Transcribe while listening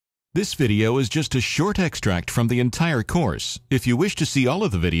This video is just a short extract from the entire course. If you wish to see all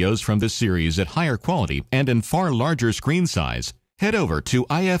of the videos from this series at higher quality and in far larger screen size, head over to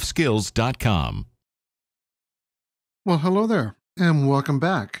ifskills.com. Well, hello there, and welcome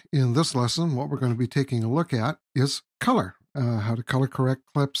back. In this lesson, what we're going to be taking a look at is color. How to color correct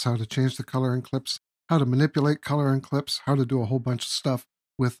clips, how to change the color in clips, how to manipulate color in clips, how to do a whole bunch of stuff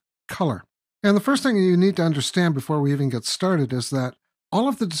with color. And the first thing you need to understand before we even get started is that all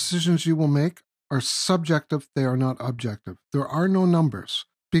of the decisions you will make are subjective, they are not objective. There are no numbers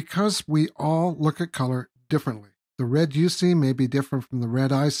because we all look at color differently. The red you see may be different from the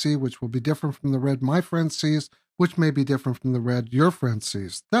red I see, which will be different from the red my friend sees, which may be different from the red your friend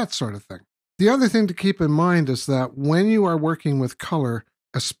sees, that sort of thing. The other thing to keep in mind is that when you are working with color,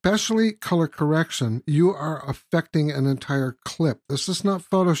 especially color correction, you are affecting an entire clip. This is not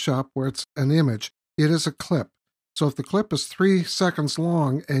Photoshop where it's an image, it is a clip. So if the clip is 3 seconds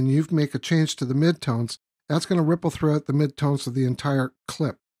long and you make a change to the midtones, that's going to ripple throughout the midtones of the entire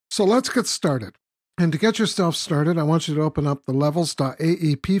clip. So let's get started. And to get yourself started, I want you to open up the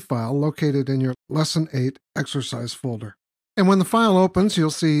levels.aep file located in your Lesson 8 exercise folder. And when the file opens, you'll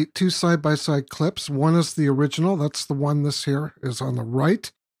see 2 side-by-side clips. One is the original. That's the one this here is on the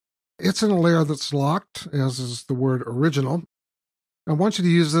right. It's in a layer that's locked, as is the word original. I want you to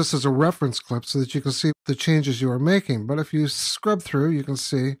use this as a reference clip so that you can see the changes you are making. But if you scrub through, you can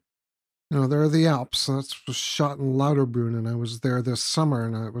see, there are the Alps. That's shot in Lauterbrunn, and I was there this summer,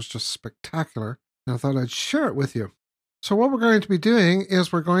 and it was just spectacular. And I thought I'd share it with you. So what we're going to be doing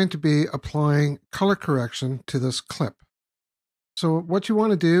is we're going to be applying color correction to this clip. So what you want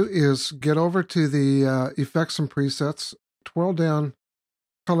to do is get over to the effects and presets, twirl down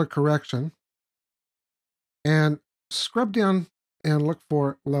color correction, and scrub down and look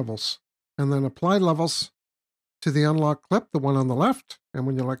for levels, and then apply levels to the unlocked clip, the one on the left, and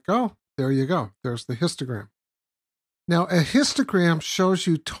when you let go, there you go. There's the histogram. Now, a histogram shows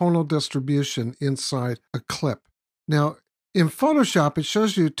you tonal distribution inside a clip. Now, in Photoshop, it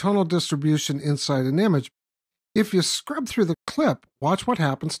shows you tonal distribution inside an image. If you scrub through the clip, watch what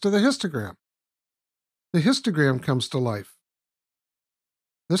happens to the histogram. The histogram comes to life.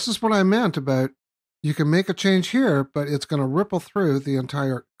 This is what I meant about you can make a change here, but it's going to ripple through the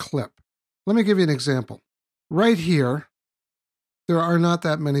entire clip. Let me give you an example. Right here, there are not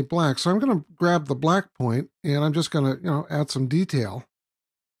that many blacks. So I'm going to grab the black point, and I'm just going to, add some detail.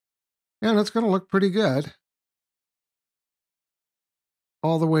 And it's going to look pretty good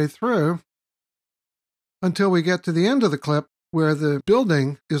all the way through until we get to the end of the clip where the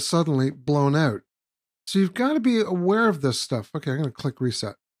building is suddenly blown out. So you've got to be aware of this stuff. Okay, I'm going to click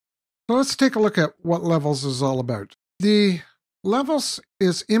reset. So let's take a look at what levels is all about. The levels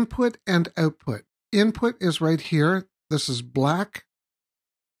is input and output. Input is right here. This is black,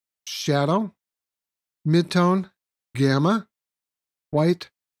 shadow, midtone, gamma,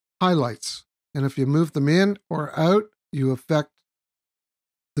 white, highlights. And if you move them in or out, you affect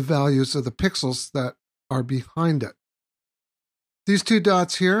the values of the pixels that are behind it. These 2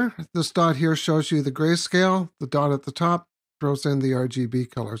 dots here, this dot here shows you the grayscale, the dot at the top throws in the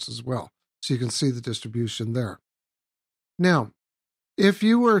RGB colors as well, so you can see the distribution there. Now, if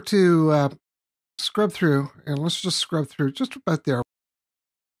you were to scrub through, and let's just scrub through just about there,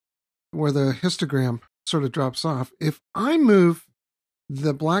 where the histogram sort of drops off, if I move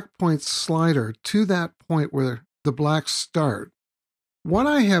the black point slider to that point where the blacks start, what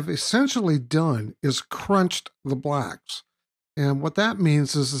I have essentially done is crunched the blacks. And what that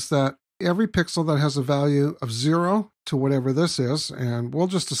means is that every pixel that has a value of 0 to whatever this is, and we'll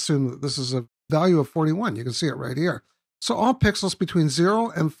just assume that this is a value of 41. You can see it right here. So all pixels between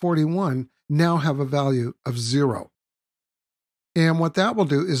 0 and 41 now have a value of 0. And what that will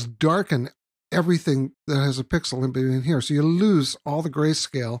do is darken everything that has a pixel in between here. So you lose all the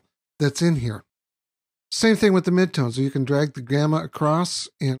grayscale that's in here. Same thing with the midtones. So you can drag the gamma across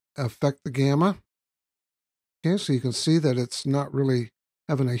and affect the gamma. Okay, so you can see that it's not really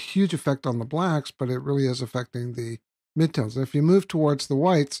having a huge effect on the blacks, but it really is affecting the midtones. And if you move towards the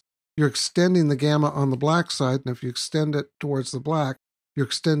whites, you're extending the gamma on the black side, and if you extend it towards the black, you're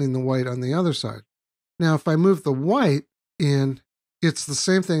extending the white on the other side. Now, if I move the white in, it's the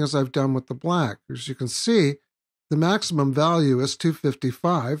same thing as I've done with the black. As you can see, the maximum value is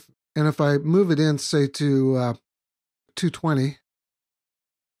 255, and if I move it in, say, to 220,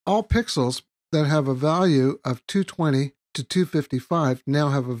 all pixels that have a value of 220 to 255 now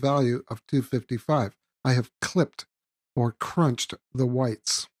have a value of 255. I have clipped or crunched the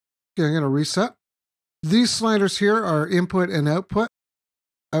whites. Okay, I'm going to reset. These sliders here are input and output.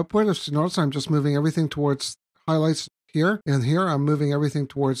 Output, if you notice, I'm just moving everything towards highlights here, and here I'm moving everything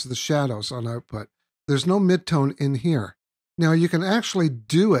towards the shadows on output. There's no midtone in here. Now you can actually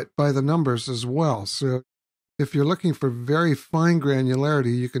do it by the numbers as well. So if you're looking for very fine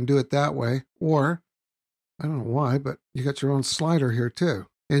granularity, you can do it that way. Or, I don't know why, but you got your own slider here too.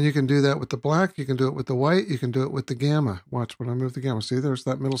 And you can do that with the black, you can do it with the white, you can do it with the gamma. Watch when I move the gamma. See, there's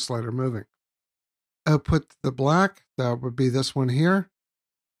that middle slider moving. Output the black, that would be this one here.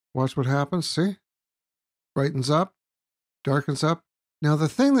 Watch what happens, see? Brightens up, darkens up. Now the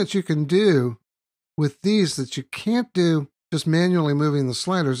thing that you can do with these that you can't do just manually moving the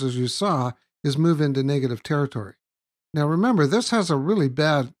sliders, as you saw, is move into negative territory. Now remember, this has a really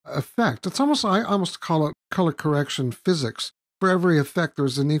bad effect. It's almost, I almost call it color correction physics. For every effect,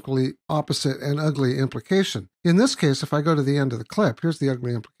 there's an equally opposite and ugly implication. In this case, if I go to the end of the clip, here's the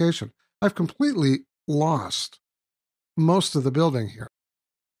ugly implication. I've completely lost most of the building here.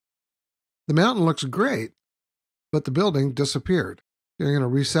 The mountain looks great, but the building disappeared. I'm going to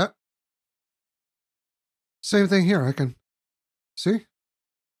reset. Same thing here. I can, see?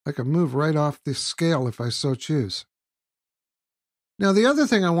 I can move right off the scale if I so choose. Now, the other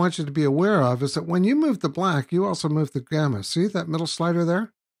thing I want you to be aware of is that when you move the black, you also move the gamma. See that middle slider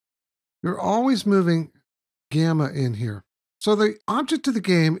there? You're always moving gamma in here. So the object of the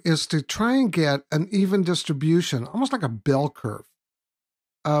game is to try and get an even distribution, almost like a bell curve,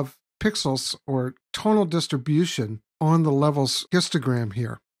 of pixels or tonal distribution on the levels histogram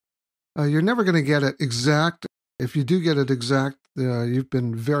here. You're never going to get it exact. If you do get it exact, you've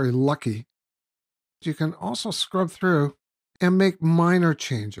been very lucky. You can also scrub through and make minor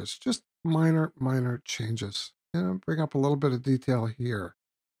changes, just minor changes. And bring up a little bit of detail here.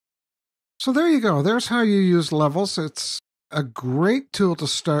 So there you go. There's how you use levels. It's a great tool to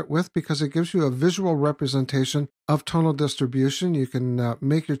start with because it gives you a visual representation of tonal distribution. You can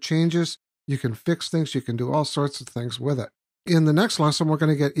make your changes. You can fix things. You can do all sorts of things with it. In the next lesson, we're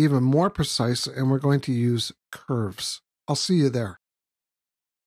going to get even more precise and we're going to use curves. I'll see you there.